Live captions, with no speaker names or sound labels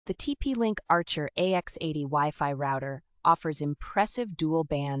The TP-Link Archer AX80 Wi-Fi router offers impressive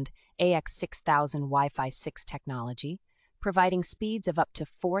dual-band AX6000 Wi-Fi 6 technology, providing speeds of up to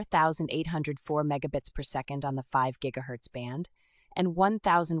 4,804 megabits per second on the 5 gigahertz band and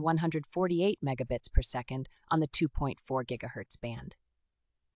 1,148 megabits per second on the 2.4 gigahertz band.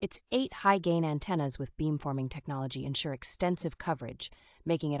 Its 8 high-gain antennas with beamforming technology ensure extensive coverage,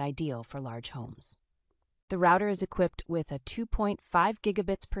 making it ideal for large homes. The router is equipped with a 2.5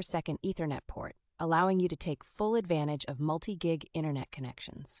 gigabits per second Ethernet port, allowing you to take full advantage of multi-gig internet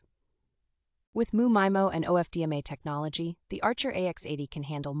connections. With MU-MIMO and OFDMA technology, the Archer AX80 can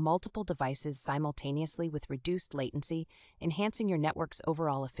handle multiple devices simultaneously with reduced latency, enhancing your network's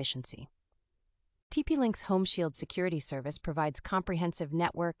overall efficiency. TP-Link's HomeShield security service provides comprehensive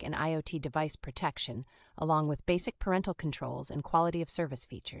network and IoT device protection, along with basic parental controls and quality of service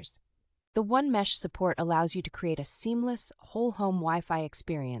features. The One Mesh support allows you to create a seamless, whole-home Wi-Fi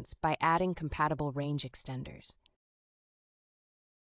experience by adding compatible range extenders.